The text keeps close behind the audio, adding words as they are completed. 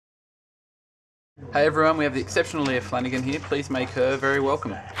Hey everyone, we have the exceptional Leah Flanagan here. Please make her very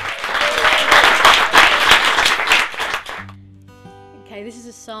welcome. Okay, this is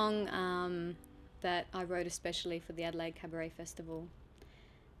a song that I wrote especially for the Adelaide Cabaret Festival.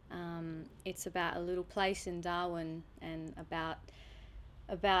 It's about a little place in Darwin and about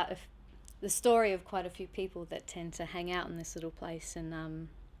the story of quite a few people that tend to hang out in this little place. And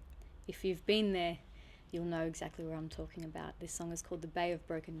if you've been there, you'll know exactly where I'm talking about. This song is called The Bay of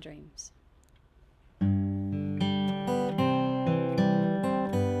Broken Dreams.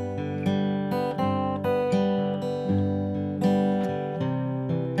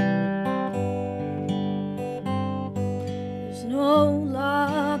 There's no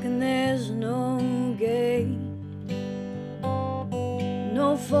lock and there's no gate,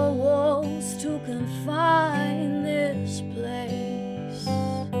 no four walls to confine this place.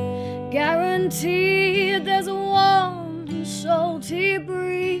 Guaranteed there's a warm, salty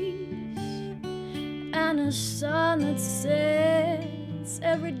breeze and a sun that sets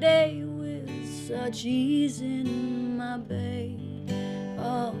every day with such ease in my bay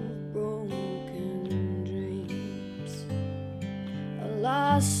of broken dreams. A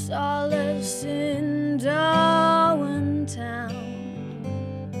lost solace in Darwin town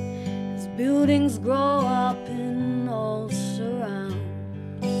as buildings grow up in all surrounds.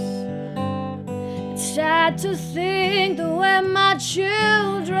 It's sad to think that where my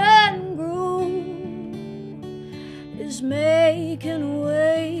children grew is making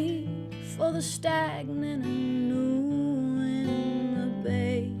way for the stagnant and new in the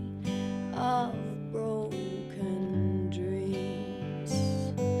bay of broken dreams.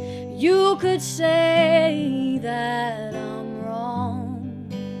 You could say that I'm wrong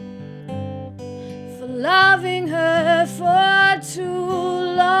for loving her for too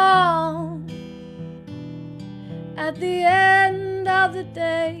long. At the end of the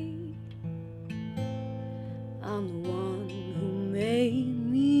day, I'm the one who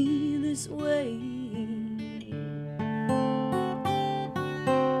made me this way.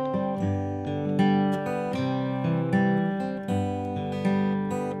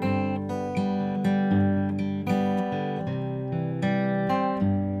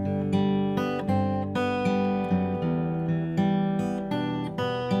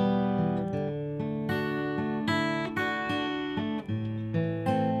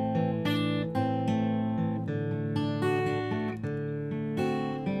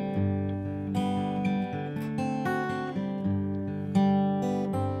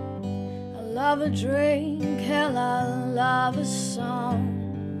 I love a drink, hell I love a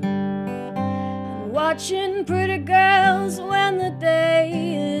song, and watching pretty girls when the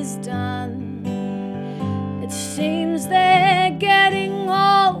day is done. It seems they're getting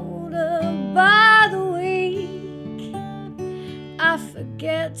older by the week. I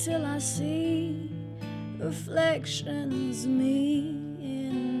forget till I see reflections of me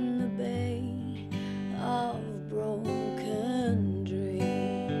in the bay of broken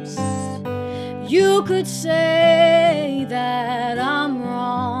dreams. You could say that I'm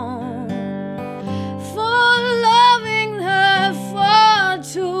wrong for loving her for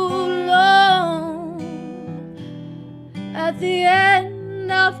too long. At the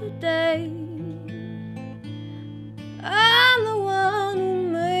end of the day, I'm the one who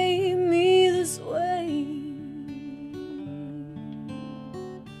made me this way.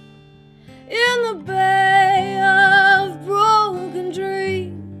 In the bay of broken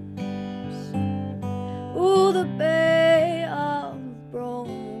dreams, ooh, the bay of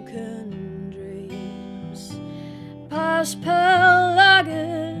broken dreams. Past pearl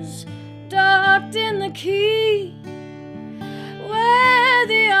loggers docked in the quay, where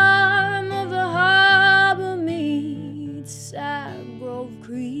the arm of the harbour meets Grove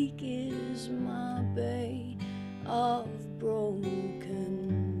Creek is my bay of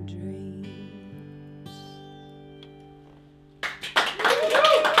broken dreams.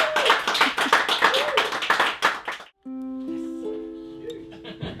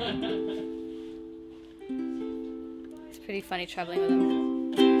 It's pretty funny travelling with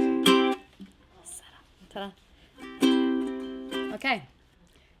them. Ta-da. Okay,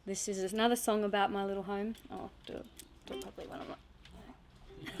 this is another song about my little home. Oh, do it properly when I'm not.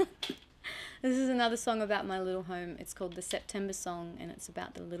 This is another song about my little home. It's called The September Song, and it's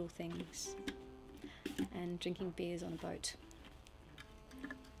about the little things and drinking beers on a boat.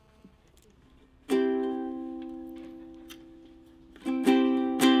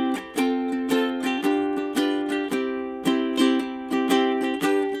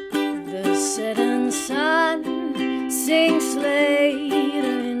 The setting sun sinks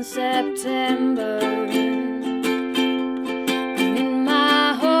later in September, and in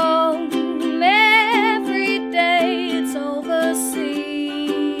my home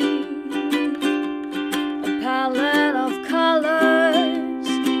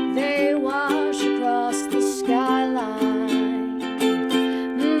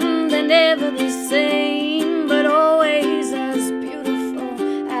never the same, but always as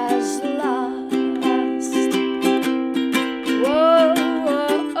beautiful as last. Whoa,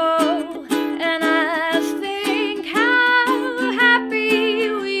 whoa, oh. And I think how happy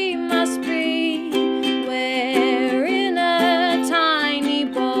we must be. We're in a tiny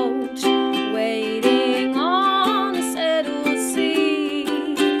boat, waiting on a settled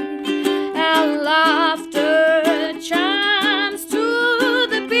sea. Our laughter chimes to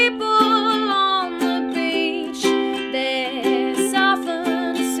the people on the beach. Their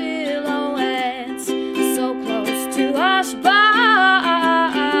softened silhouettes so close to us, but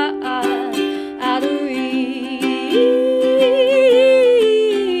out of reach.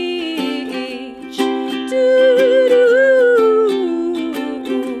 Doo-doo.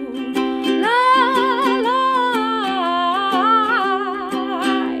 La, la.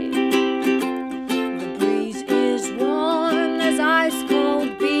 The breeze is warm as ice-cold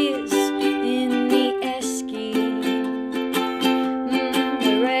beers in the esky.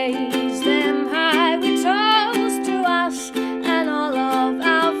 We raise them high, we toast to us and all of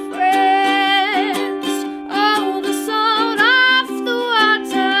our friends. Oh, the salt off the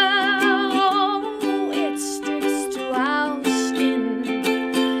water, oh, it sticks to our skin,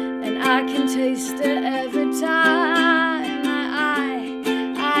 and I can taste it every time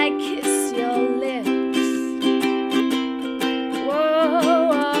I kiss your lips.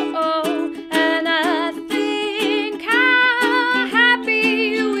 Whoa, and I think how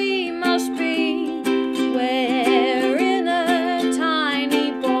happy we must be. We're in a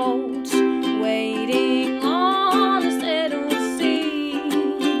tiny boat, waiting on a settled sea.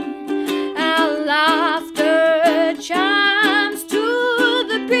 Our laughter chimes to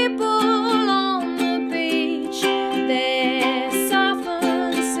the people on the beach. Their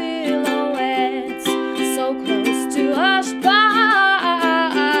softened silhouettes so close to us, but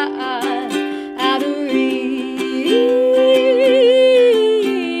out of reach.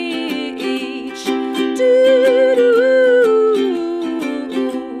 Doo-doo.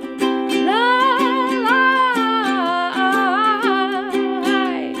 La, la.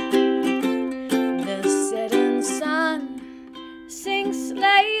 The setting sun sinks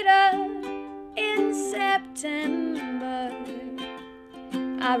later in September.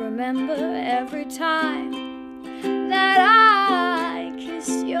 I remember every time that I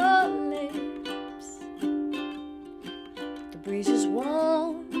kiss your lips. The breeze is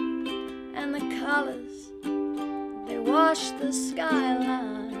warm and the colors, they wash the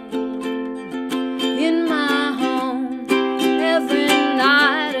skyline. In my home every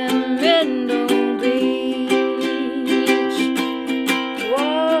night in Middle Beach.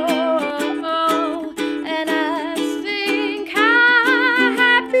 Whoa, and I think how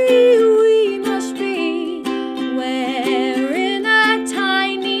happy we must be. We're in a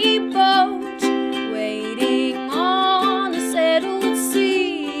tiny boat, waiting on a settled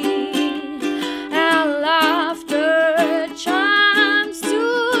sea. Our laughter chimes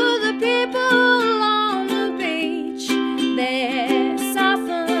to the people on the beach. Their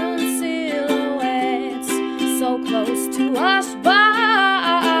softened silhouettes so close to us, but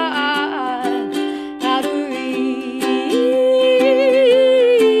out of reach.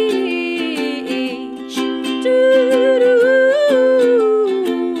 Doo-doo.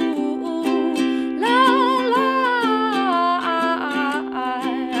 La, la.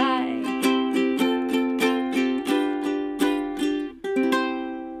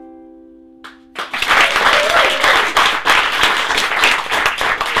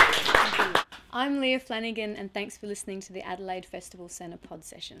 I'm Leah Flanagan, and thanks for listening to the Adelaide Festival Centre pod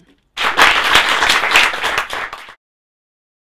session.